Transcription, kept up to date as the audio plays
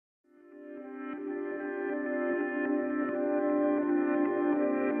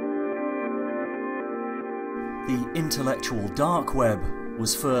The intellectual dark web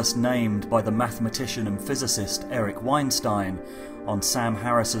was first named by the mathematician and physicist Eric Weinstein on Sam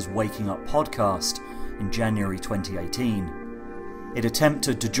Harris's Waking Up podcast in January 2018. It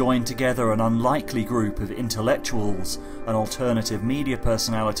attempted to join together an unlikely group of intellectuals and alternative media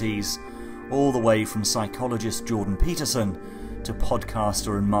personalities, all the way from psychologist Jordan Peterson to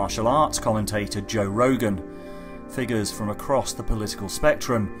podcaster and martial arts commentator Joe Rogan, figures from across the political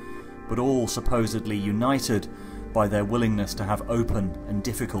spectrum, but all supposedly united by their willingness to have open and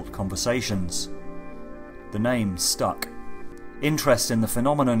difficult conversations. The name stuck. Interest in the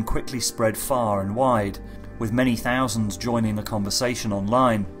phenomenon quickly spread far and wide, with many thousands joining the conversation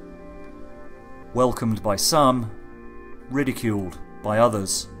online. Welcomed by some, ridiculed by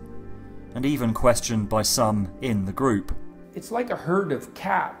others, and even questioned by some in the group. It's like a herd of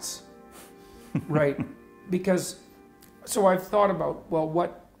cats, right? Because, so I've thought about, well,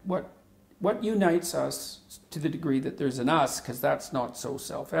 what unites us to the degree that there's an us, because that's not so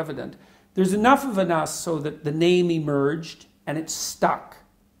self-evident. There's enough of an us so that the name emerged and it stuck.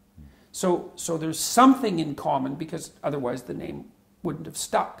 So there's something in common, because otherwise the name wouldn't have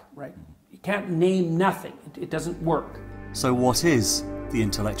stuck, right? You can't name nothing. It doesn't work. So what is the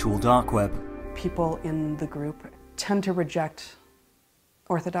intellectual dark web? People in the group tend to reject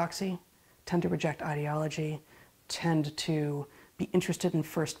orthodoxy, tend to reject ideology, tend to be interested in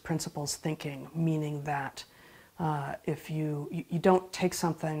first principles thinking, meaning that if you don't take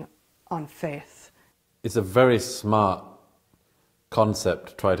something on faith. It's a very smart concept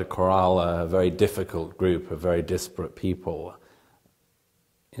to try to corral a very difficult group of very disparate people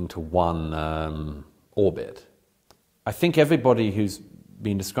into one orbit. I think everybody who's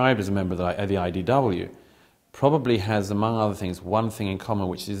been described as a member of the IDW probably has, among other things, one thing in common,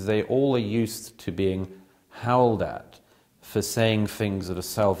 which is they all are used to being howled at for saying things that are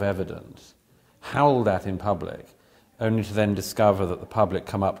self-evident, howled at in public, only to then discover that the public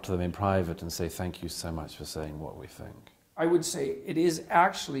come up to them in private and say, "Thank you so much for saying what we think." I would say it is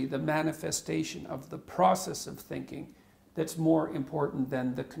actually the manifestation of the process of thinking that's more important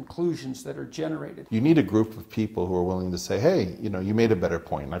than the conclusions that are generated. You need a group of people who are willing to say, hey, you made a better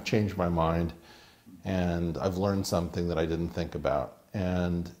point, I've changed my mind, and I've learned something that I didn't think about.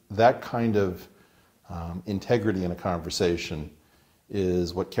 And that kind of integrity in a conversation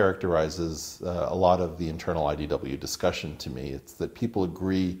is what characterizes a lot of the internal IDW discussion to me. It's that people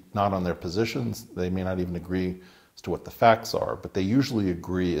agree not on their positions, they may not even agree as to what the facts are, but they usually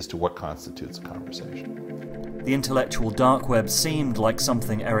agree as to what constitutes a conversation. The intellectual dark web seemed like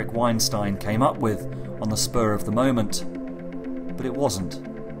something Eric Weinstein came up with on the spur of the moment, but it wasn't.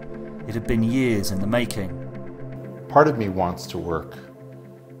 It had been years in the making. Part of me wants to work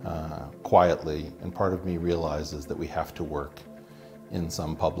quietly, and part of me realizes that we have to work in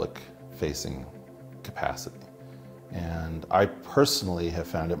some public-facing capacity. And I personally have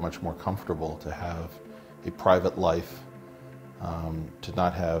found it much more comfortable to have a private life, to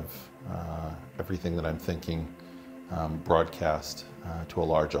not have everything that I'm thinking broadcast to a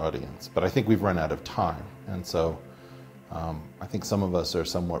large audience. But I think we've run out of time, and so I think some of us are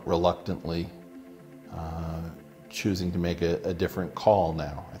somewhat reluctantly choosing to make a different call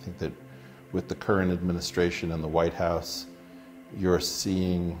now. I think that with the current administration in the White House, you're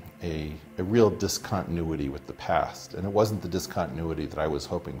seeing a real discontinuity with the past, and it wasn't the discontinuity that I was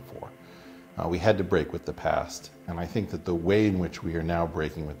hoping for. We had to break with the past, and I think that the way in which we are now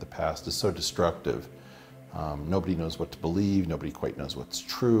breaking with the past is so destructive. Nobody knows what to believe, nobody quite knows what's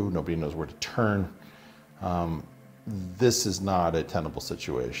true, nobody knows where to turn. This is not a tenable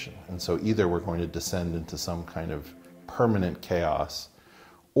situation, and so either we're going to descend into some kind of permanent chaos,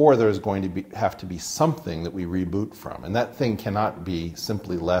 or there's going to have to be something that we reboot from, and that thing cannot be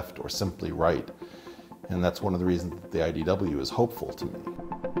simply left or simply right, and that's one of the reasons that the IDW is hopeful to me.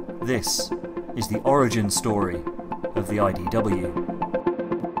 This is the origin story of the IDW.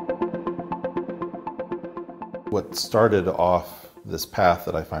 What started off this path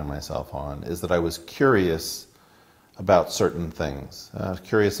that I find myself on is that I was curious about certain things. I was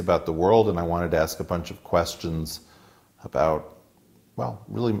curious about the world, and I wanted to ask a bunch of questions about, well,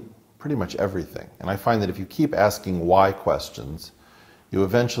 really pretty much everything. And I find that if you keep asking why questions, you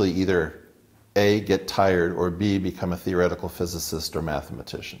eventually either A, get tired, or B, become a theoretical physicist or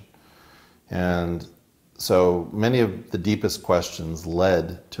mathematician. And so many of the deepest questions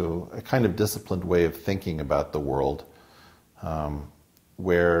led to a kind of disciplined way of thinking about the world,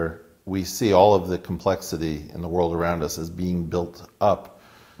 where we see all of the complexity in the world around us as being built up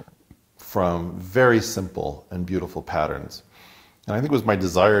from very simple and beautiful patterns. And I think it was my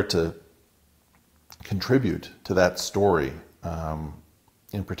desire to contribute to that story,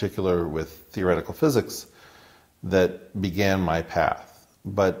 in particular with theoretical physics, that began my path.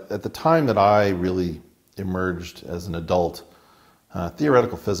 But at the time that I really emerged as an adult,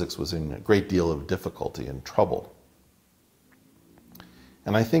 theoretical physics was in a great deal of difficulty and trouble.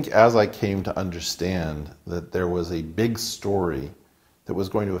 And I think as I came to understand that there was a big story that was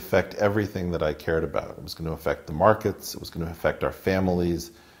going to affect everything that I cared about. It was going to affect the markets, it was going to affect our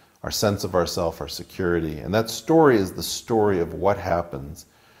families, our sense of ourself, our security. And that story is the story of what happens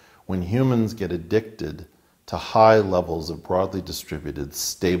when humans get addicted to high levels of broadly distributed,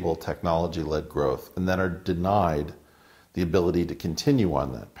 stable, technology-led growth, and then are denied the ability to continue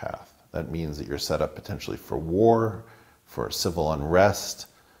on that path. That means that you're set up potentially for war, for civil unrest,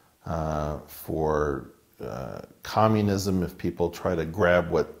 for communism if people try to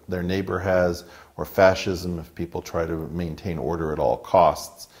grab what their neighbor has, or fascism if people try to maintain order at all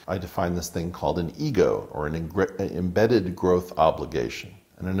costs. I define this thing called an ego, or an embedded growth obligation.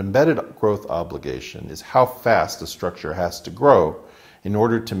 And an embedded growth obligation is how fast a structure has to grow in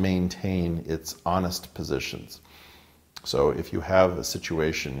order to maintain its honest positions. So if you have a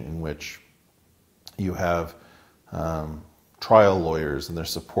situation in which you have trial lawyers and they're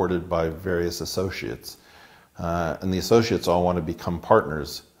supported by various associates, and the associates all want to become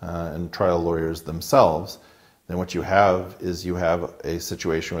partners and trial lawyers themselves, then what you have is you have a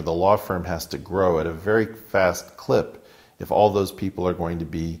situation where the law firm has to grow at a very fast clip if all those people are going to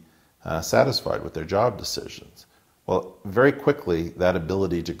be satisfied with their job decisions. Well, very quickly that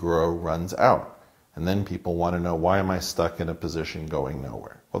ability to grow runs out. And then people want to know, why am I stuck in a position going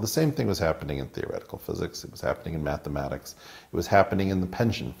nowhere? Well, the same thing was happening in theoretical physics. It was happening in mathematics. It was happening in the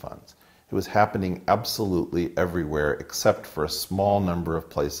pension funds. It was happening absolutely everywhere except for a small number of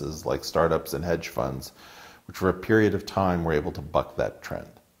places like startups and hedge funds, which for a period of time were able to buck that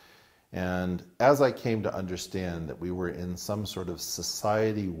trend. And as I came to understand that we were in some sort of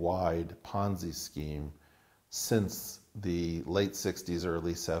society-wide Ponzi scheme since the late 60s,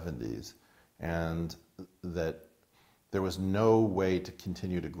 early 70s, and that there was no way to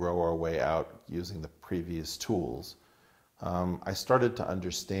continue to grow our way out using the previous tools, I started to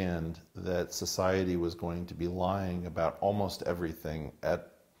understand that society was going to be lying about almost everything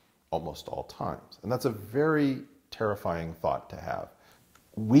at almost all times. And that's a very terrifying thought to have.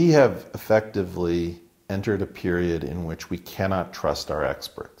 We have effectively entered a period in which we cannot trust our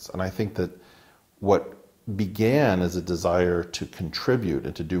experts. And I think that what began as a desire to contribute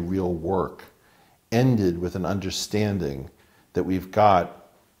and to do real work ended with an understanding that we've got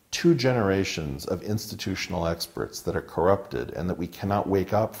 2 generations of institutional experts that are corrupted, and that we cannot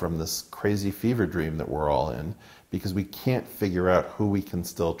wake up from this crazy fever dream that we're all in because we can't figure out who we can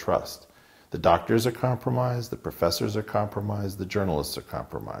still trust. The doctors are compromised, the professors are compromised, the journalists are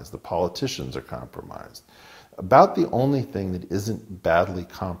compromised, the politicians are compromised. About the only thing that isn't badly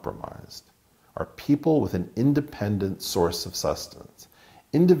compromised are people with an independent source of sustenance.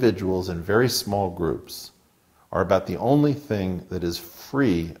 Individuals in very small groups are about the only thing that is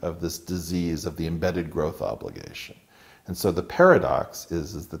free of this disease of the embedded growth obligation. And so the paradox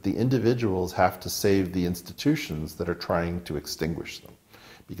is that the individuals have to save the institutions that are trying to extinguish them,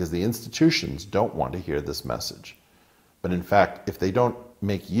 because the institutions don't want to hear this message. But in fact, if they don't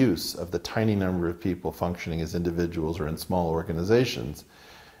make use of the tiny number of people functioning as individuals or in small organizations,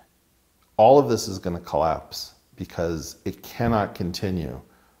 all of this is going to collapse because it cannot continue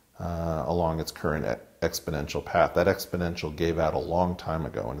along its current exponential path. That exponential gave out a long time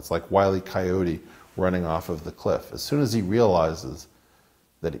ago, and it's like Wile E. Coyote running off of the cliff. As soon as he realizes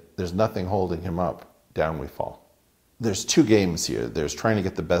that there's nothing holding him up, down we fall. There's 2 games here. There's trying to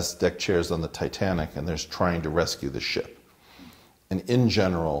get the best deck chairs on the Titanic, and there's trying to rescue the ship. And in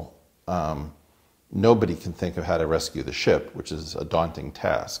general, nobody can think of how to rescue the ship, which is a daunting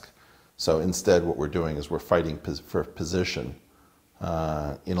task. So instead, what we're doing is we're fighting for position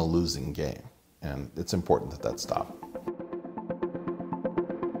in a losing game. And it's important that that stop.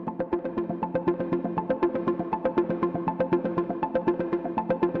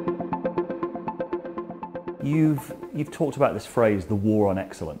 You've talked about this phrase, the war on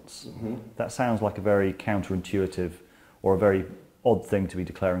excellence. Mm-hmm. That sounds like a very counterintuitive or a very odd thing to be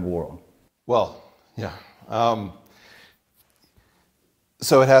declaring war on. Well, yeah.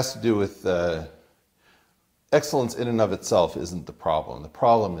 So it has to do with excellence in and of itself isn't the problem. The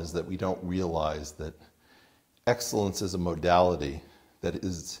problem is that we don't realize that excellence is a modality that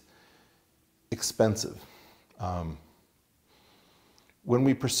is expensive. When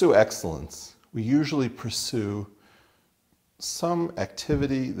we pursue excellence, we usually pursue some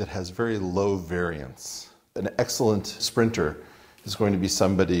activity that has very low variance. An excellent sprinter is going to be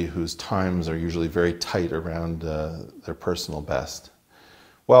somebody whose times are usually very tight around their personal best.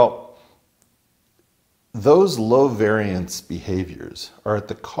 Well, those low variance behaviors are at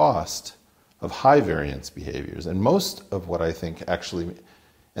the cost of high variance behaviors. And most of what I think actually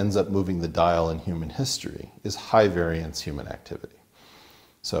ends up moving the dial in human history is high variance human activity.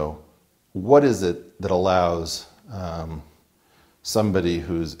 So what is it that allows somebody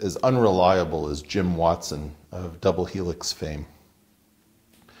who's as unreliable as Jim Watson of double helix fame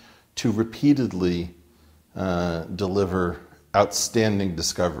to repeatedly deliver outstanding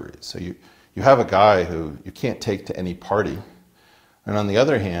discoveries? So you have a guy who you can't take to any party, and on the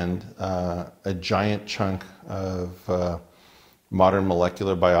other hand, a giant chunk of modern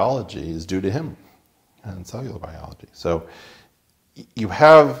molecular biology is due to him, and cellular biology. So you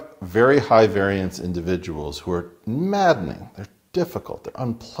have very high variance individuals who are maddening. They're difficult, they're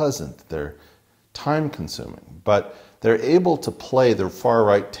unpleasant, they're time consuming, but they're able to play the far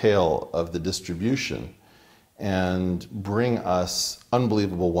right tail of the distribution and bring us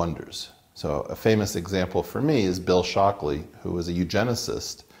unbelievable wonders. So a famous example for me is Bill Shockley, who was a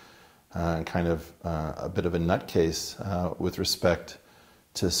eugenicist and kind of a bit of a nutcase with respect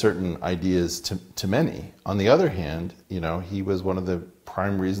to certain ideas to many. On the other hand, you know, he was one of the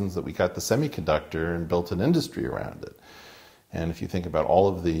prime reasons that we got the semiconductor and built an industry around it. And if you think about all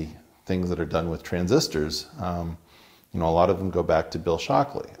of the things that are done with transistors, you know, a lot of them go back to Bill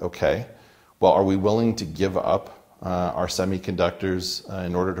Shockley. Okay, well, are we willing to give up our semiconductors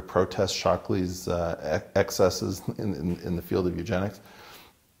in order to protest Shockley's excesses in the field of eugenics?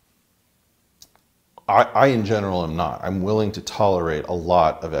 I, in general, am not. I'm willing to tolerate a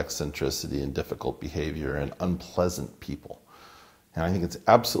lot of eccentricity and difficult behavior and unpleasant people. And I think it's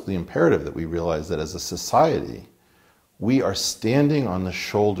absolutely imperative that we realize that as a society, we are standing on the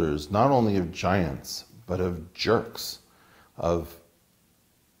shoulders not only of giants, but of jerks, of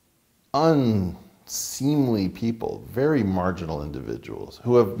unseemly people, very marginal individuals,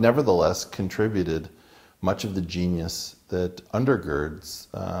 who have nevertheless contributed much of the genius that undergirds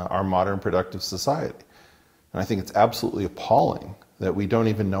our modern productive society. And I think it's absolutely appalling that we don't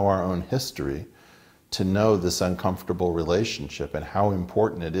even know our own history to know this uncomfortable relationship and how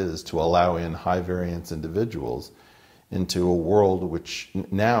important it is to allow in high variance individuals into a world which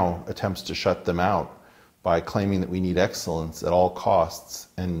now attempts to shut them out by claiming that we need excellence at all costs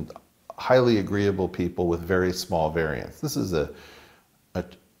and highly agreeable people with very small variance. This is a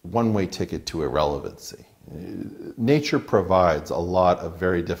one-way ticket to irrelevancy. Nature provides a lot of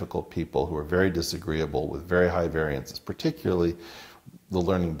very difficult people who are very disagreeable with very high variances, particularly the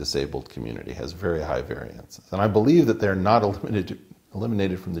learning disabled community has very high variances. And I believe that they're not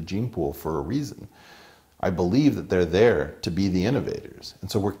eliminated from the gene pool for a reason. I believe that they're there to be the innovators. And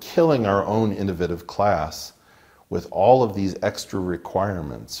so we're killing our own innovative class with all of these extra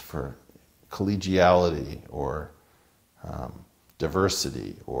requirements for collegiality or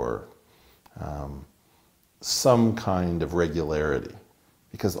diversity or some kind of regularity.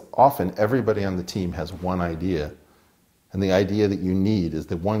 Because often everybody on the team has one idea, and the idea that you need is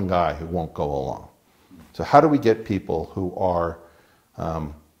the one guy who won't go along. So how do we get people who are,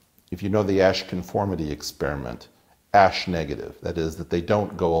 if you know the Asch conformity experiment, Asch negative, that is, that they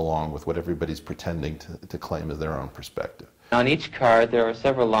don't go along with what everybody's pretending to claim as their own perspective. On each card there are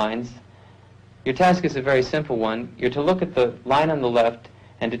several lines. Your task is a very simple one. You're to look at the line on the left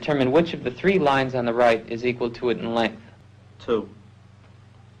and determine which of the three lines on the right is equal to it in length. 2.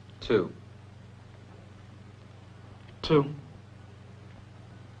 2. 2.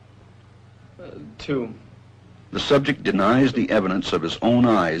 2. The subject denies the evidence of his own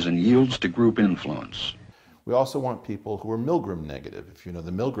eyes and yields to group influence. We also want people who are Milgram negative. If you know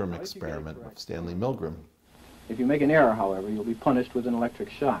the Milgram experiment of Stanley Milgram. If you make an error, however, you'll be punished with an electric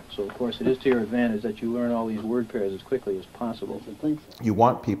shock. So, of course, it is to your advantage that you learn all these word pairs as quickly as possible. You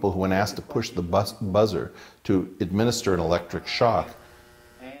want people who, when asked to push the buzzer to administer an electric shock,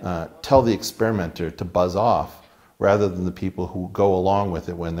 tell the experimenter to buzz off, rather than the people who go along with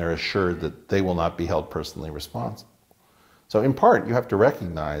it when they're assured that they will not be held personally responsible. So in part, you have to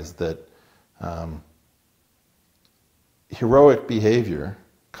recognize that heroic behavior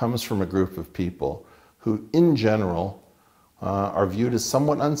comes from a group of people who, in general, are viewed as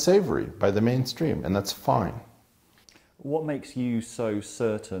somewhat unsavory by the mainstream, and that's fine. What makes you so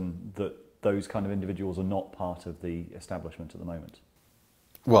certain that those kind of individuals are not part of the establishment at the moment?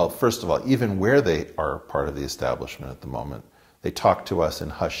 Well, first of all, even where they are part of the establishment at the moment, they talk to us in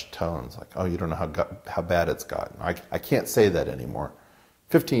hushed tones, like, oh, you don't know how bad it's gotten. I can't say that anymore.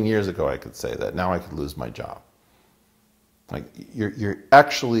 15 years ago I could say that. Now I could lose my job. Like, you're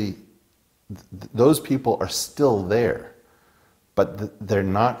actually, those people are still there, but they're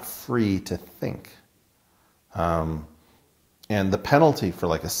not free to think. And the penalty for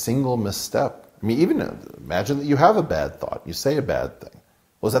like a single misstep I mean, even imagine that you have a bad thought, you say a bad thing.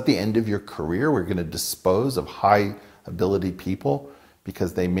 Well, is that the end of your career? We're going to dispose of high ability people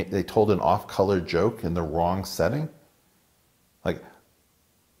because they told an off-color joke in the wrong setting? Like,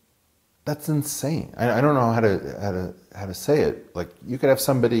 that's insane. I don't know how to say it. Like, you could have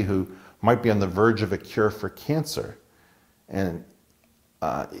somebody who might be on the verge of a cure for cancer, and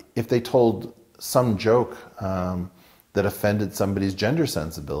if they told some joke that offended somebody's gender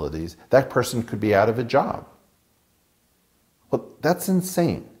sensibilities, that person could be out of a job. Well, that's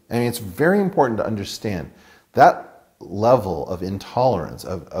insane. I mean, it's very important to understand that level of intolerance,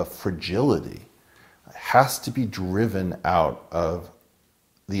 of fragility, has to be driven out of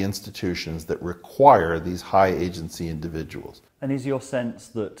the institutions that require these high agency individuals. And is your sense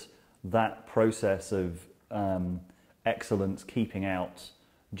that that process of excellence keeping out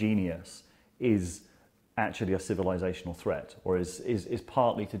genius is actually a civilizational threat, or is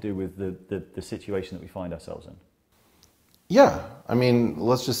partly to do with the situation that we find ourselves in? Yeah, I mean,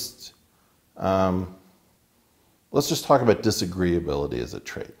 let's just talk about disagreeability as a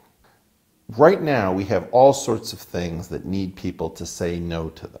trait. Right now, we have all sorts of things that need people to say no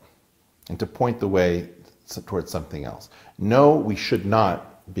to them and to point the way towards something else. No, we should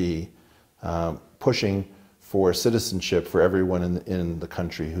not be pushing for citizenship for everyone in the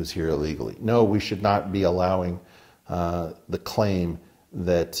country who's here illegally. No, we should not be allowing the claim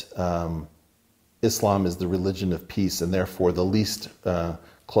that Islam is the religion of peace and therefore the least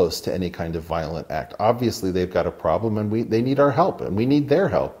close to any kind of violent act. Obviously, they've got a problem and they need our help and we need their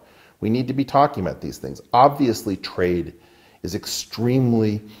help. We need to be talking about these things. Obviously, trade is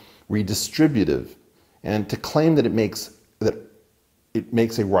extremely redistributive, and to claim that it makes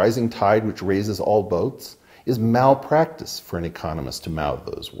a rising tide which raises all boats is malpractice for an economist to mouth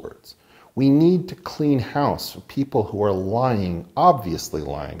those words. We need to clean house for people who are lying, obviously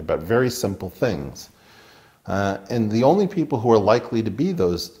lying, about very simple things. And the only people who are likely to be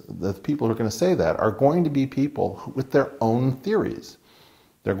the people who are going to say that, are going to be people with their own theories.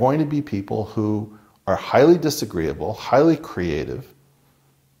 They're going to be people who are highly disagreeable, highly creative,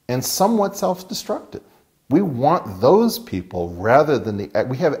 and somewhat self-destructive. We want those people rather than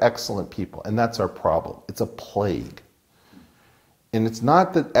we have excellent people, and that's our problem. It's a plague. And it's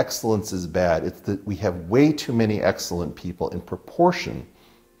not that excellence is bad, it's that we have way too many excellent people in proportion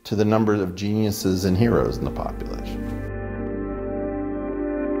to the number of geniuses and heroes in the population.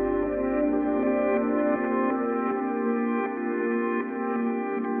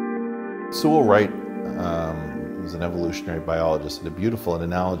 Sewell Wright, who's an evolutionary biologist, had a beautiful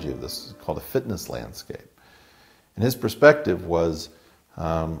analogy of this called a fitness landscape. And his perspective was,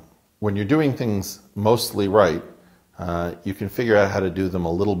 when you're doing things mostly right, you can figure out how to do them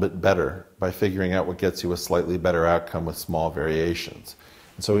a little bit better by figuring out what gets you a slightly better outcome with small variations.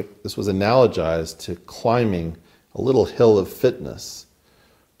 And so this was analogized to climbing a little hill of fitness.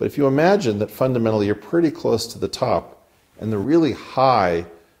 But if you imagine that fundamentally you're pretty close to the top, and the really high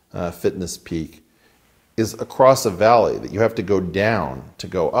fitness peak is across a valley that you have to go down to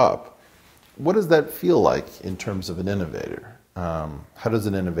go up, what does that feel like in terms of an innovator? How does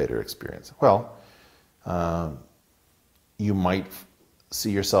an innovator experience it? Well, you might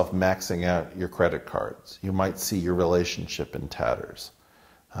see yourself maxing out your credit cards. You might see your relationship in tatters.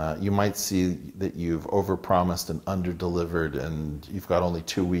 You might see that you've overpromised and underdelivered and you've got only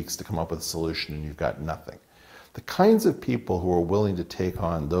 2 weeks to come up with a solution and you've got nothing. The kinds of people who are willing to take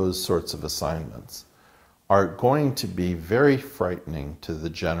on those sorts of assignments are going to be very frightening to the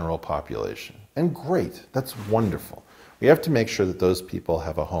general population. And great, that's wonderful. We have to make sure that those people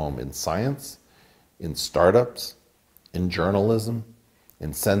have a home in science, in startups, in journalism,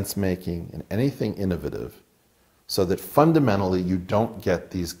 in sense-making, in anything innovative, so that fundamentally you don't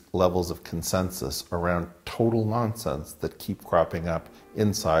get these levels of consensus around total nonsense that keep cropping up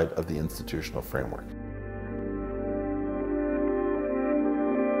inside of the institutional framework.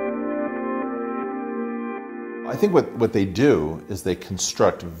 I think what they do is they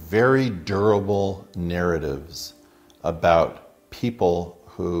construct very durable narratives about people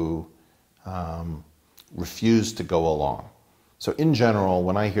who refuse to go along. So in general,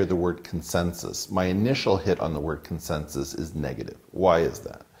 when I hear the word consensus, my initial hit on the word consensus is negative. Why is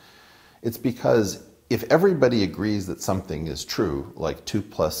that? It's because if everybody agrees that something is true, like 2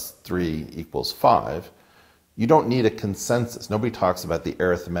 + 3 = 5, you don't need a consensus. Nobody talks about the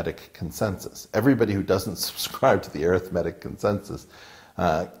arithmetic consensus. Everybody who doesn't subscribe to the arithmetic consensus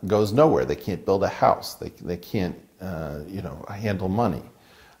goes nowhere. They can't build a house. They can't handle money.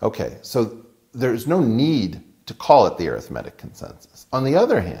 Okay, so there's no need to call it the arithmetic consensus. On the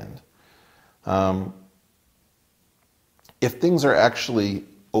other hand, if things are actually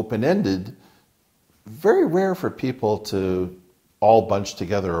open-ended, very rare for people to all bunch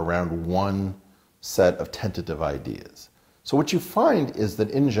together around one set of tentative ideas. So what you find is that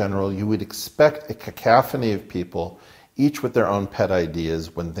in general you would expect a cacophony of people, each with their own pet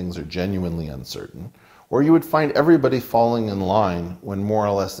ideas when things are genuinely uncertain, or you would find everybody falling in line when more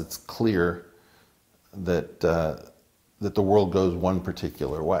or less it's clear that, that the world goes one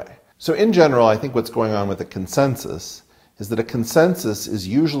particular way. So in general, I think what's going on with a consensus is that a consensus is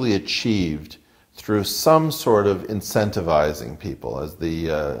usually achieved through some sort of incentivizing people, as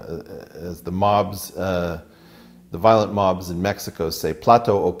the mobs, the violent mobs in Mexico say,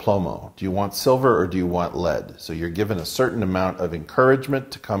 plato o plomo. Do you want silver or do you want lead? So you're given a certain amount of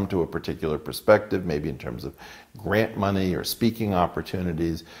encouragement to come to a particular perspective, maybe in terms of grant money or speaking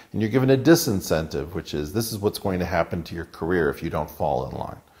opportunities, and you're given a disincentive, which is this is what's going to happen to your career if you don't fall in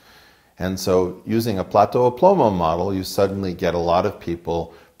line. And so using a plato o plomo model, you suddenly get a lot of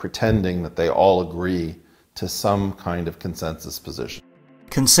people pretending that they all agree to some kind of consensus position.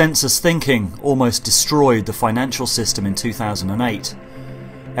 Consensus thinking almost destroyed the financial system in 2008.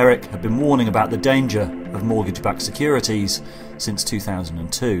 Eric had been warning about the danger of mortgage-backed securities since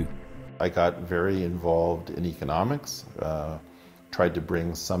 2002. I got very involved in economics, tried to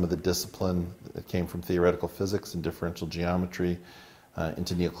bring some of the discipline that came from theoretical physics and differential geometry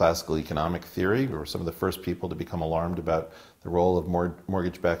into neoclassical economic theory. We were some of the first people to become alarmed about the role of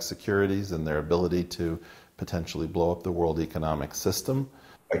mortgage-backed securities and their ability to potentially blow up the world economic system.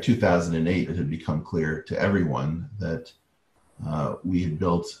 By 2008, it had become clear to everyone that we had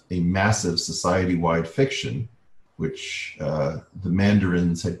built a massive society-wide fiction, which the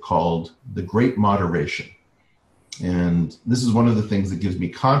Mandarins had called the Great Moderation. And this is one of the things that gives me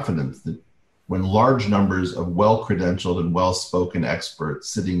confidence that when large numbers of well-credentialed and well-spoken experts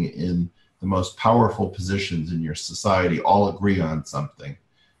sitting in the most powerful positions in your society all agree on something,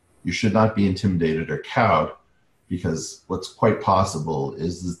 you should not be intimidated or cowed, because what's quite possible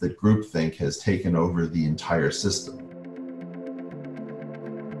is that groupthink has taken over the entire system.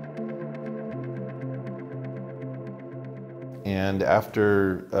 And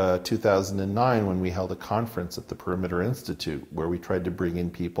after 2009, when we held a conference at the Perimeter Institute, where we tried to bring in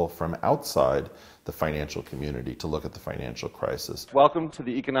people from outside the financial community to look at the financial crisis. Welcome to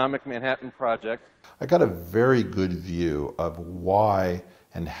the Economic Manhattan Project. I got a very good view of why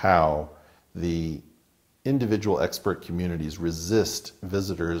and how the individual expert communities resist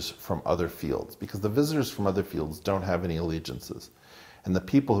visitors from other fields, because the visitors from other fields don't have any allegiances. And the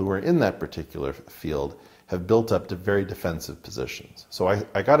people who are in that particular field have built up to very defensive positions. So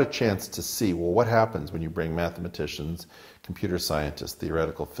I got a chance to see, well, what happens when you bring mathematicians, computer scientists,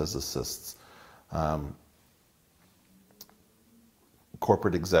 theoretical physicists,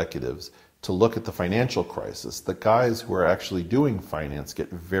 corporate executives to look at the financial crisis. The guys who are actually doing finance get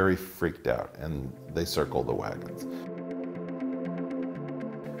very freaked out and they circle the wagons.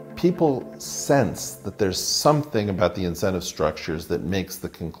 People sense that there's something about the incentive structures that makes the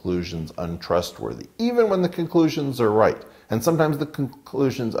conclusions untrustworthy, even when the conclusions are right. And sometimes the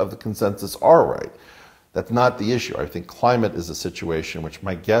conclusions of the consensus are right. That's not the issue. I think climate is a situation which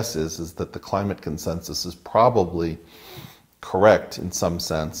my guess is that the climate consensus is probably correct in some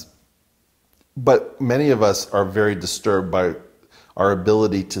sense. But many of us are very disturbed by our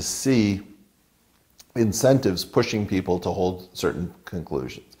ability to see incentives pushing people to hold certain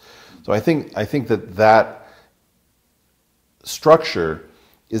conclusions. So I think that structure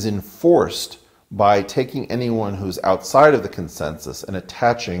is enforced by taking anyone who's outside of the consensus and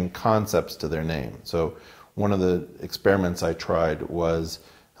attaching concepts to their name. So one of the experiments I tried was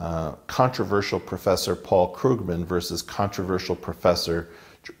controversial Professor Paul Krugman versus controversial Professor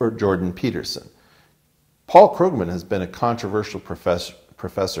Jordan Peterson. Paul Krugman has been a controversial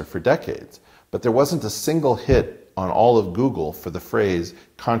professor for decades, but there wasn't a single hit on all of Google for the phrase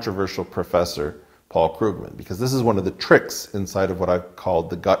controversial Professor Paul Krugman, because this is one of the tricks inside of what I've called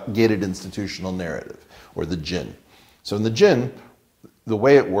the gated institutional narrative, or the GIN. So in the GIN, the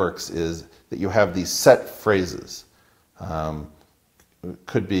way it works is that you have these set phrases. It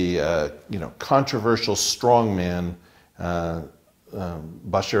could be, controversial strongman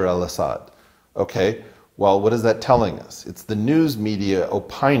Bashar al-Assad. Okay, well, what is that telling us? It's the news media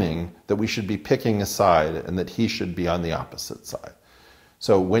opining that we should be picking a side and that he should be on the opposite side.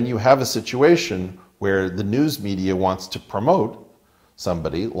 So when you have a situation where the news media wants to promote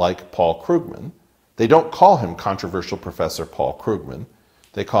somebody like Paul Krugman, they don't call him controversial Professor Paul Krugman.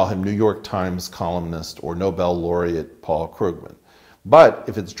 They call him New York Times columnist or Nobel laureate Paul Krugman. But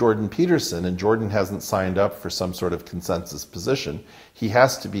if it's Jordan Peterson and Jordan hasn't signed up for some sort of consensus position, he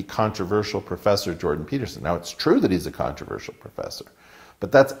has to be controversial Professor Jordan Peterson. Now, it's true that he's a controversial professor,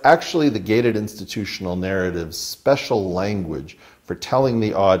 But that's actually the gated institutional narrative's special language for telling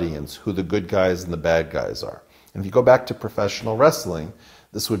the audience who the good guys and the bad guys are. And if you go back to professional wrestling,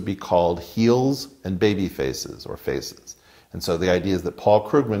 this would be called heels and baby faces, or faces. And so the idea is that Paul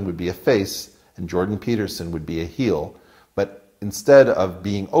Krugman would be a face and Jordan Peterson would be a heel. But instead of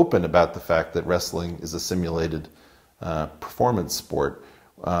being open about the fact that wrestling is a simulated performance sport,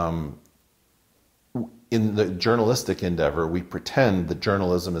 in the journalistic endeavor, we pretend that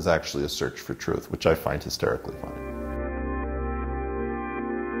journalism is actually a search for truth, which I find hysterically funny.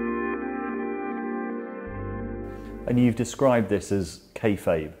 And you've described this as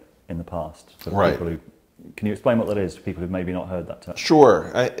kayfabe in the past. So right. Can you explain what that is to people who've maybe not heard that term? Sure.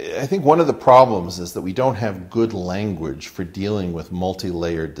 I think one of the problems is that we don't have good language for dealing with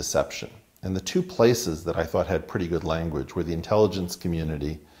multi-layered deception. And the two places that I thought had pretty good language were the intelligence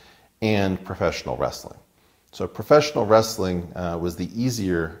community and professional wrestling. So professional wrestling was the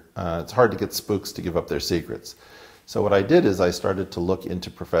easier, it's hard to get spooks to give up their secrets. So what I did is I started to look into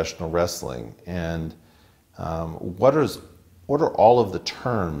professional wrestling and what are all of the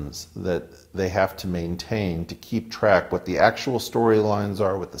terms that they have to maintain to keep track what the actual storylines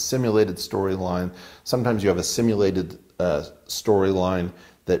are, what the simulated storyline. Sometimes you have a simulated storyline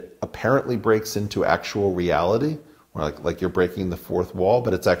that apparently breaks into actual reality, like you're breaking the fourth wall,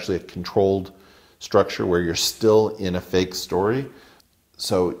 but it's actually a controlled structure where you're still in a fake story.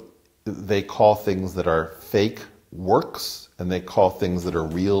 So they call things that are fake works, and they call things that are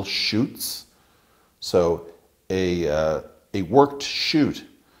real shoots. So a worked shoot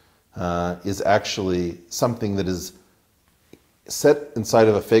is actually something that is set inside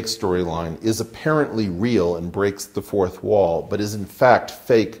of a fake storyline, is apparently real and breaks the fourth wall, but is in fact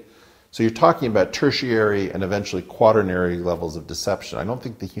fake. So you're talking about tertiary and eventually quaternary levels of deception. I don't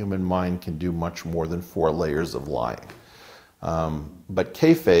think the human mind can do much more than 4 layers of lying. But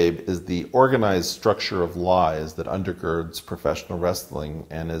kayfabe is the organized structure of lies that undergirds professional wrestling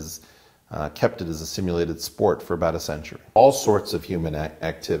and has kept it as a simulated sport for about a century. All sorts of human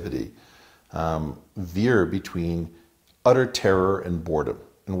activity veer between utter terror and boredom.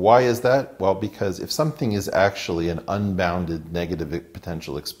 And why is that? Well, because if something is actually an unbounded negative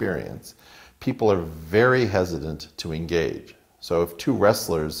potential experience, people are very hesitant to engage. So if 2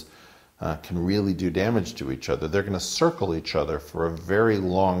 wrestlers can really do damage to each other, they're going to circle each other for a very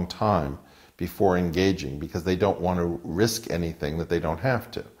long time before engaging because they don't want to risk anything that they don't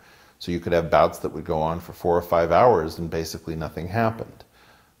have to. So you could have bouts that would go on for 4 or 5 hours and basically nothing happened.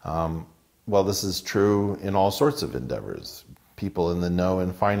 Well, this is true in all sorts of endeavors. People in the know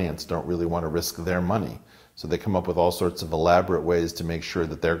in finance don't really want to risk their money. So they come up with all sorts of elaborate ways to make sure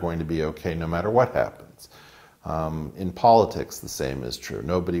that they're going to be okay no matter what happens. In politics, the same is true.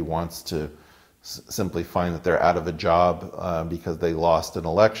 Nobody wants to simply find that they're out of a job because they lost an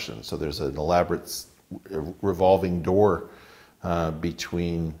election. So there's an elaborate revolving door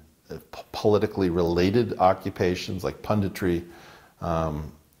between politically related occupations like punditry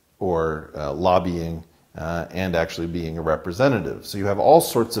or lobbying and actually being a representative. So you have all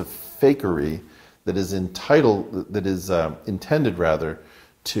sorts of fakery that is intended rather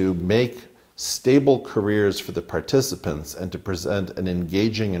to make stable careers for the participants and to present an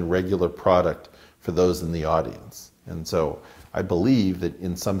engaging and regular product for those in the audience. And so I believe that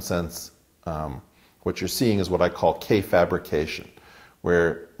in some sense what you're seeing is what I call K-fabrication,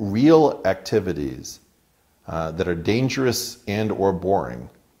 where real activities that are dangerous and or boring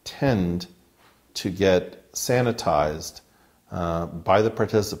tend to get sanitized by the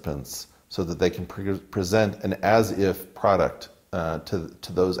participants so that they can present an as-if product to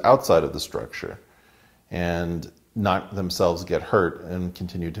those outside of the structure and not themselves get hurt and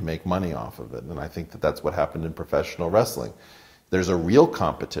continue to make money off of it. And I think that that's what happened in professional wrestling. There's a real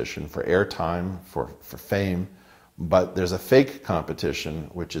competition for airtime, for fame, but there's a fake competition,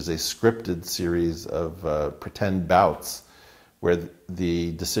 which is a scripted series of pretend bouts where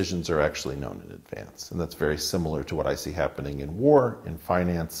the decisions are actually known in advance. And that's very similar to what I see happening in war, in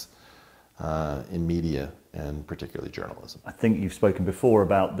finance, in media, and particularly journalism. I think you've spoken before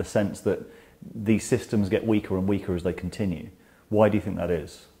about the sense that these systems get weaker and weaker as they continue. Why do you think that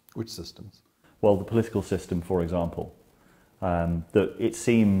is? Which systems? Well, the political system, for example. That it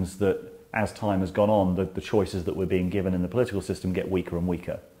seems that as time has gone on, the choices that we're being given in the political system get weaker and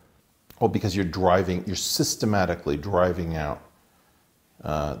weaker. Well, because you're systematically driving out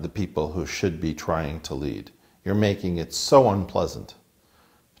the people who should be trying to lead. You're making it so unpleasant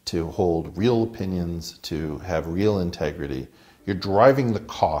to hold real opinions, to have real integrity. You're driving the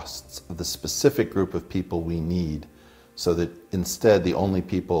costs of the specific group of people we need so that instead the only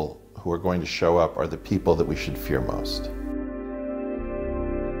people who are going to show up are the people that we should fear most.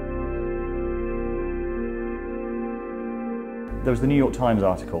 There was the New York Times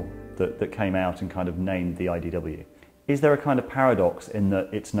article that came out and kind of named the IDW. Is there a kind of paradox in that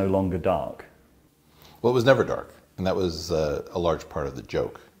it's no longer dark? Well, it was never dark, and that was a large part of the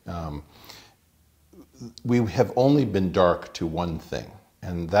joke. We have only been dark to one thing,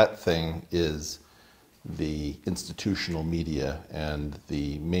 and that thing is the institutional media and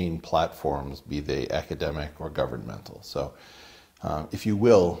the main platforms, be they academic or governmental. So, if you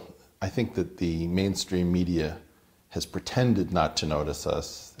will, I think that the mainstream media has pretended not to notice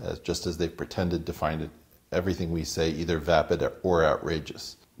us, just as they've pretended to find everything we say either vapid or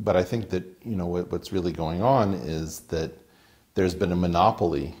outrageous. But I think that, you know, what's really going on is that there's been a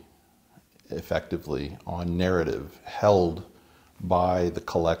monopoly, effectively, on narrative held by the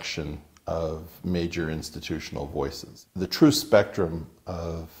collection of major institutional voices. The true spectrum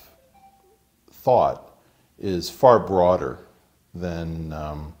of thought is far broader than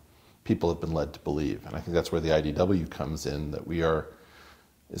people have been led to believe. And I think that's where the IDW comes in, that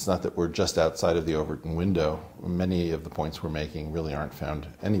it's not that we're just outside of the Overton window. Many of the points we're making really aren't found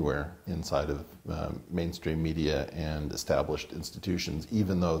anywhere inside of mainstream media and established institutions,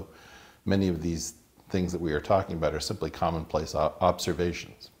 even though many of these things that we are talking about are simply commonplace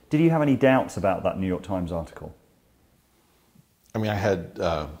observations. Did you have any doubts about that New York Times article? I mean, I had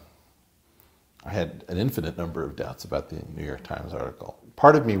an infinite number of doubts about the New York Times article.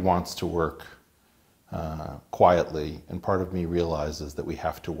 Part of me wants to work quietly, and part of me realizes that we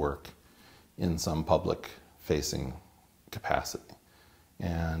have to work in some public-facing capacity.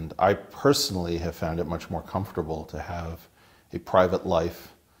 And I personally have found it much more comfortable to have a private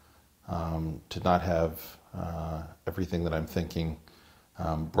life, to not have everything that I'm thinking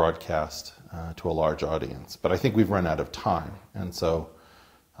broadcast to a large audience. But I think we've run out of time, and so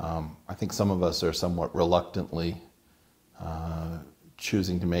I think some of us are somewhat reluctantly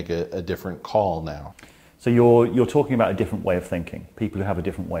choosing to make a different call now. So you're talking about a different way of thinking, people who have a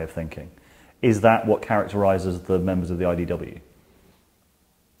different way of thinking. Is that what characterizes the members of the IDW?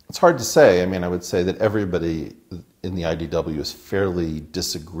 It's hard to say. I mean, I would say that everybody in the IDW is fairly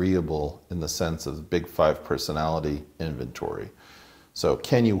disagreeable in the sense of the Big Five personality inventory. So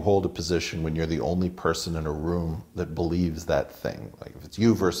can you hold a position when you're the only person in a room that believes that thing? Like if it's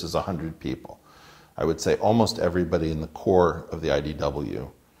you versus 100 people. I would say almost everybody in the core of the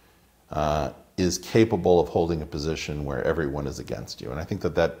IDW is capable of holding a position where everyone is against you. And I think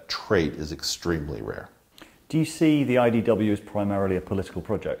that that trait is extremely rare. Do you see the IDW as primarily a political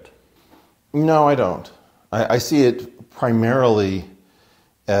project? No, I don't. I see it primarily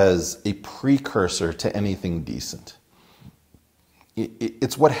as a precursor to anything decent.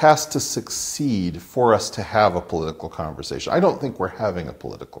 It's what has to succeed for us to have a political conversation. I don't think we're having a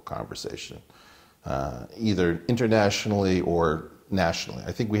political conversation, either internationally or nationally.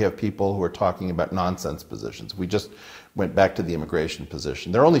 I think we have people who are talking about nonsense positions. We just went back to the immigration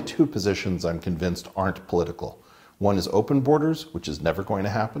position. There are only two positions I'm convinced aren't political. One is open borders, which is never going to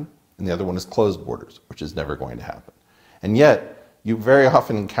happen, and the other one is closed borders, which is never going to happen. And yet, you very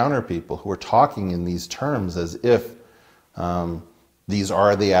often encounter people who are talking in these terms as if these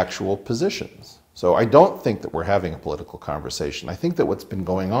are the actual positions. So I don't think that we're having a political conversation. I think that what's been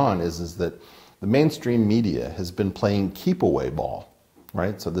going on is that the mainstream media has been playing keep-away ball,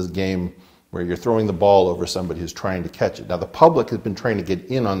 right? So this game where you're throwing the ball over somebody who's trying to catch it. Now the public has been trying to get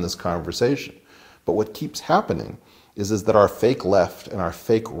in on this conversation, but what keeps happening is that our fake left and our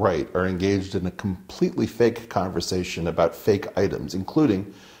fake right are engaged in a completely fake conversation about fake items,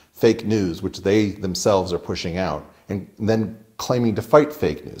 including fake news, which they themselves are pushing out, and then claiming to fight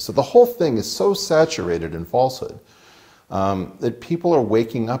fake news. So the whole thing is so saturated in falsehood that people are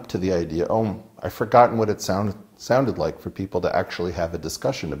waking up to the idea, oh, I've forgotten what it sounded like for people to actually have a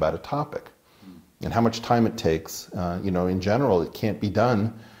discussion about a topic and how much time it takes. In general, it can't be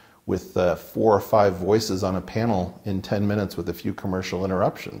done with 4 or 5 voices on a panel in 10 minutes with a few commercial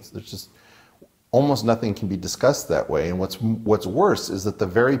interruptions. There's just almost nothing can be discussed that way. And what's worse is that the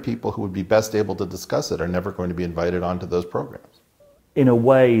very people who would be best able to discuss it are never going to be invited onto those programs. In a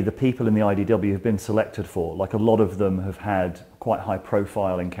way, the people in the IDW have been selected for. Like a lot of them have had quite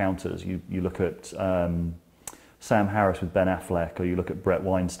high-profile encounters. You look at Sam Harris with Ben Affleck, or you look at Brett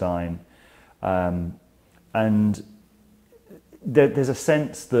Weinstein, and there's a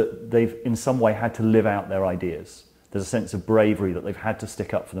sense that they've in some way had to live out their ideas. There's a sense of bravery that they've had to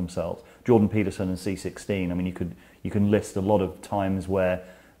stick up for themselves. Jordan Peterson and C16, I mean, you can list a lot of times where,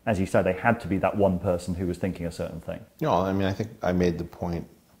 as you say, they had to be that one person who was thinking a certain thing. I mean, I think I made the point,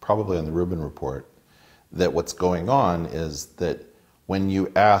 probably on the Rubin Report, that what's going on is that when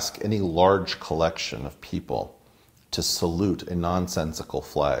you ask any large collection of people to salute a nonsensical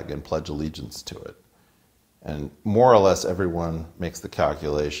flag and pledge allegiance to it, And more or less everyone makes the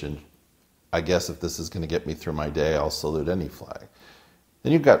calculation, I guess if this is going to get me through my day, I'll salute any flag.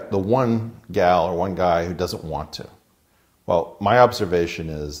 Then you've got the one gal or one guy who doesn't want to. Well, my observation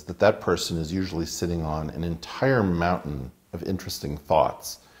is that that person is usually sitting on an entire mountain of interesting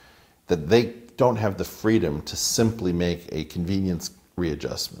thoughts that they don't have the freedom to simply make a convenience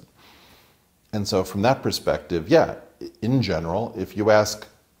readjustment. And so from that perspective, yeah, in general, if you ask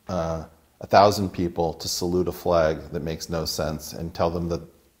 1,000 people to salute a flag that makes no sense and tell them that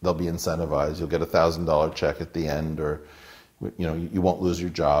they'll be incentivized, you'll get a $1,000 check at the end, or you won't lose your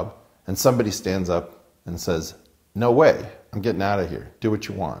job, and somebody stands up and says, no way, I'm getting out of here, do what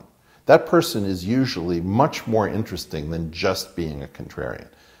you want. That person is usually much more interesting than just being a contrarian.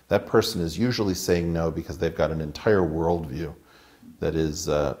 That person is usually saying no because they've got an entire worldview that is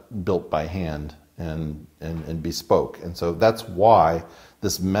built by hand and bespoke. And so that's why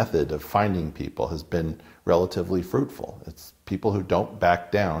this method of finding people has been relatively fruitful. It's people who don't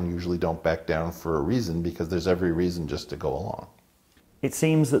back down, usually don't back down for a reason, because there's every reason just to go along. It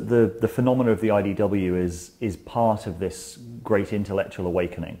seems that the phenomena of the IDW is part of this great intellectual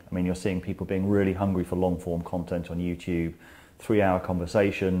awakening. I mean, you're seeing people being really hungry for long-form content on YouTube, 3-hour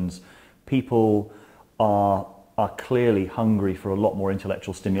conversations. People are clearly hungry for a lot more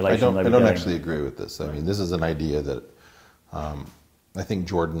intellectual stimulation. I don't actually agree with this. I mean, this is an idea that I think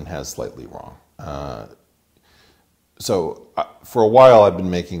Jordan has slightly wrong. For a while I've been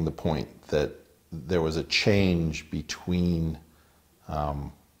making the point that there was a change between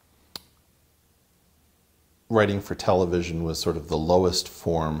writing for television was sort of the lowest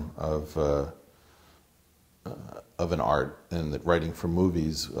form of an art, and that writing for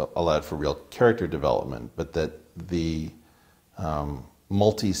movies allowed for real character development, but that the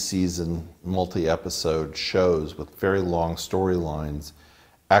multi-season, multi-episode shows with very long storylines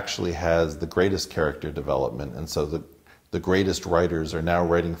actually has the greatest character development, and so the greatest writers are now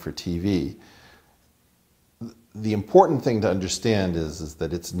writing for TV. The important thing to understand is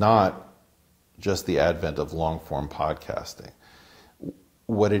that it's not just the advent of long-form podcasting.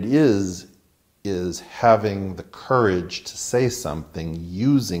 What it is having the courage to say something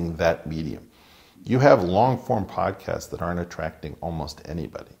using that medium. You have long-form podcasts that aren't attracting almost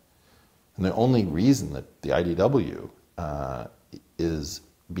anybody. And the only reason that the IDW is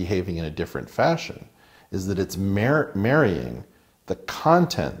behaving in a different fashion is that it's marrying the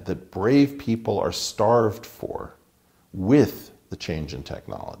content that brave people are starved for with the change in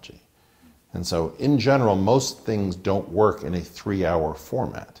technology. And so, in general, most things don't work in a 3-hour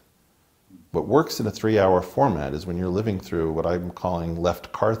format. What works in a 3-hour format is when you're living through what I'm calling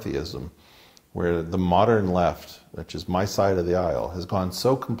left-Carthyism, where the modern left, which is my side of the aisle, has gone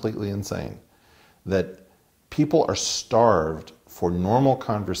so completely insane that people are starved for normal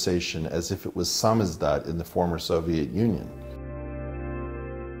conversation as if it was samizdat in the former Soviet Union.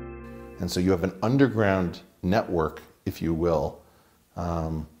 And so you have an underground network, if you will,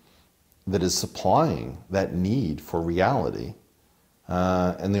 that is supplying that need for reality.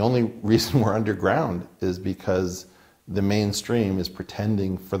 And the only reason we're underground is because the mainstream is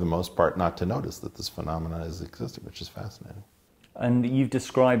pretending, for the most part, not to notice that this phenomenon is existing, which is fascinating. And you've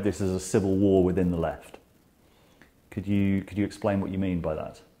described this as a civil war within the left. Could you explain what you mean by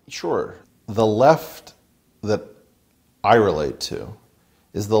that? Sure. The left that I relate to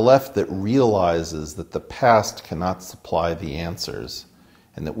is the left that realizes that the past cannot supply the answers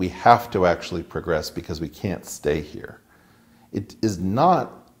and that we have to actually progress because we can't stay here. It is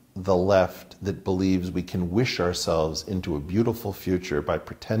not the left that believes we can wish ourselves into a beautiful future by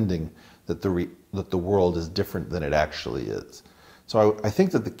pretending that the world is different than it actually is. So I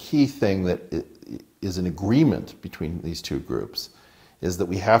think that the key thing that is an agreement between these two groups is that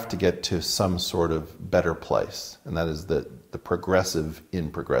we have to get to some sort of better place, and that is the progressive in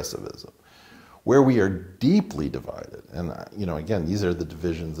progressivism. Where we are deeply divided, and again, these are the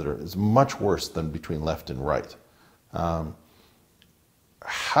divisions that is much worse than between left and right.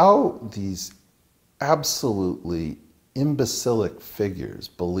 How these absolutely imbecilic figures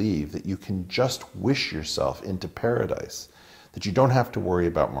believe that you can just wish yourself into paradise, that you don't have to worry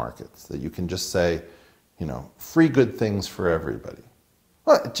about markets, that you can just say, free good things for everybody.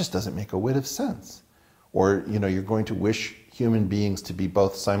 Well, it just doesn't make a whit of sense. Or, you're going to wish human beings to be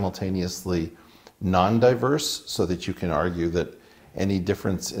both simultaneously non-diverse, so that you can argue that any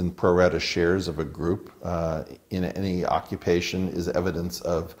difference in pro rata shares of a group in any occupation is evidence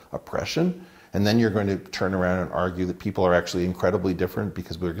of oppression. And then you're going to turn around and argue that people are actually incredibly different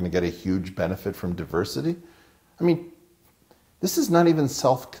because we're going to get a huge benefit from diversity. I mean, this is not even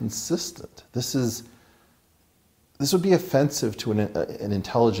self-consistent. This this would be offensive to an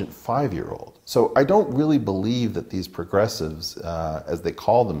intelligent 5-year-old. So I don't really believe that these progressives, as they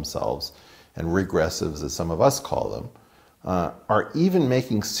call themselves, and regressives, as some of us call them, are even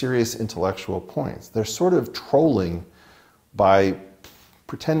making serious intellectual points. They're sort of trolling by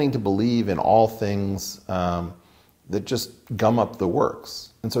pretending to believe in all things that just gum up the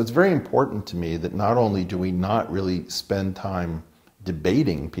works. And so it's very important to me that not only do we not really spend time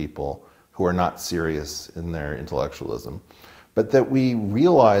debating people who are not serious in their intellectualism, but that we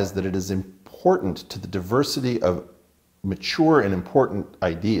realize that it is important to the diversity of mature and important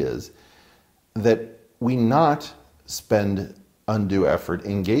ideas that we not spend undue effort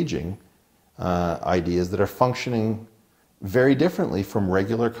engaging ideas that are functioning very differently from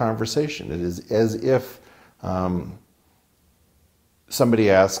regular conversation. It is as if somebody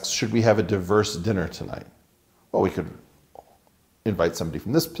asks, should we have a diverse dinner tonight? Well, we could invite somebody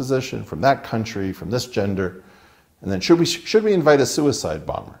from this position, from that country, from this gender, and then should we invite a suicide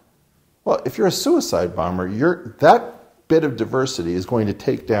bomber? Well, if you're a suicide bomber, that bit of diversity is going to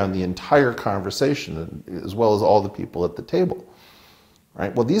take down the entire conversation, as well as all the people at the table,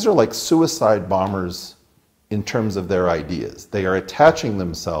 right? Well, these are like suicide bombers in terms of their ideas. They are attaching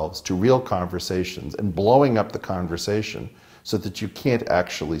themselves to real conversations and blowing up the conversation so that you can't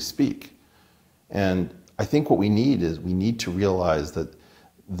actually speak. And I think what we need is we need to realize that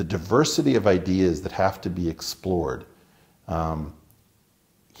the diversity of ideas that have to be explored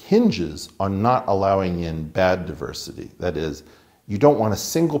hinges on not allowing in bad diversity. That is, you don't want a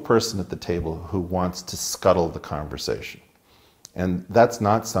single person at the table who wants to scuttle the conversation. And that's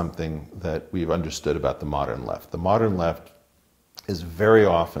not something that we've understood about the modern left. The modern left is very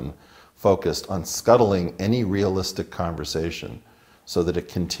often focused on scuttling any realistic conversation so that it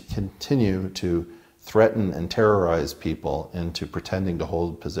can continue to threaten and terrorize people into pretending to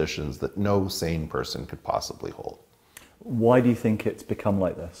hold positions that no sane person could possibly hold. Why do you think it's become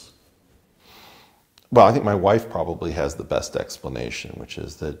like this? Well, I think my wife probably has the best explanation, which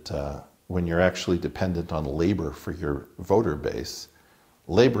is that when you're actually dependent on labor for your voter base,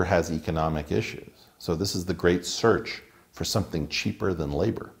 labor has economic issues. So this is the great search for something cheaper than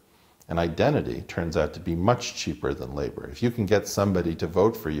labor. And identity turns out to be much cheaper than labor. If you can get somebody to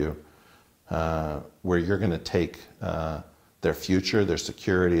vote for you where you're going to take their future, their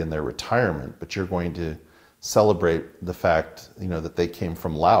security, and their retirement, but you're going to celebrate the fact, that they came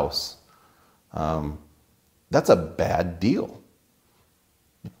from Laos, that's a bad deal.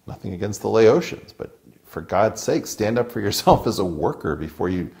 Nothing against the Laotians, but for God's sake, stand up for yourself as a worker before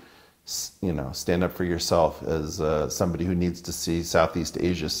you stand up for yourself as somebody who needs to see Southeast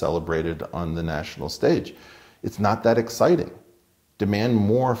Asia celebrated on the national stage. It's not that exciting. Demand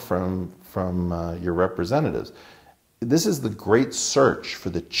more from your representatives. This is the great search for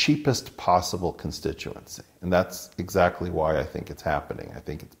the cheapest possible constituency. And that's exactly why I think it's happening. I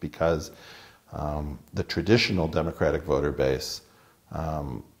think it's because the traditional Democratic voter base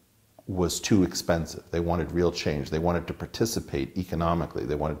was too expensive. They wanted real change. They wanted to participate economically.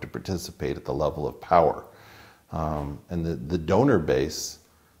 They wanted to participate at the level of power. And the donor base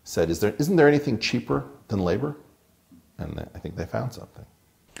said, isn't there anything cheaper than labor? And I think they found something.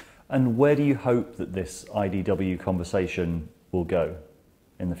 And where do you hope that this IDW conversation will go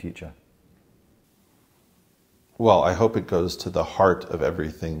in the future? Well, I hope it goes to the heart of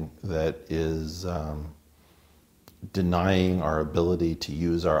everything that is denying our ability to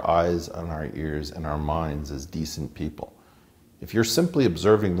use our eyes and our ears and our minds as decent people. If you're simply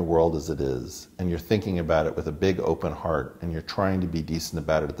observing the world as it is, and you're thinking about it with a big open heart, and you're trying to be decent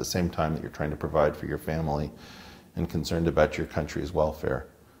about it at the same time that you're trying to provide for your family and concerned about your country's welfare,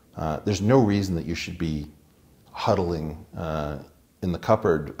 there's no reason that you should be huddling in the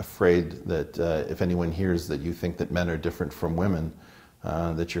cupboard, afraid that if anyone hears that you think that men are different from women,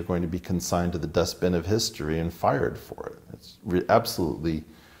 that you're going to be consigned to the dustbin of history and fired for it. It's absolutely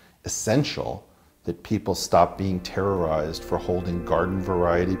essential that people stop being terrorized for holding garden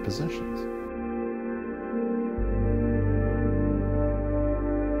variety positions.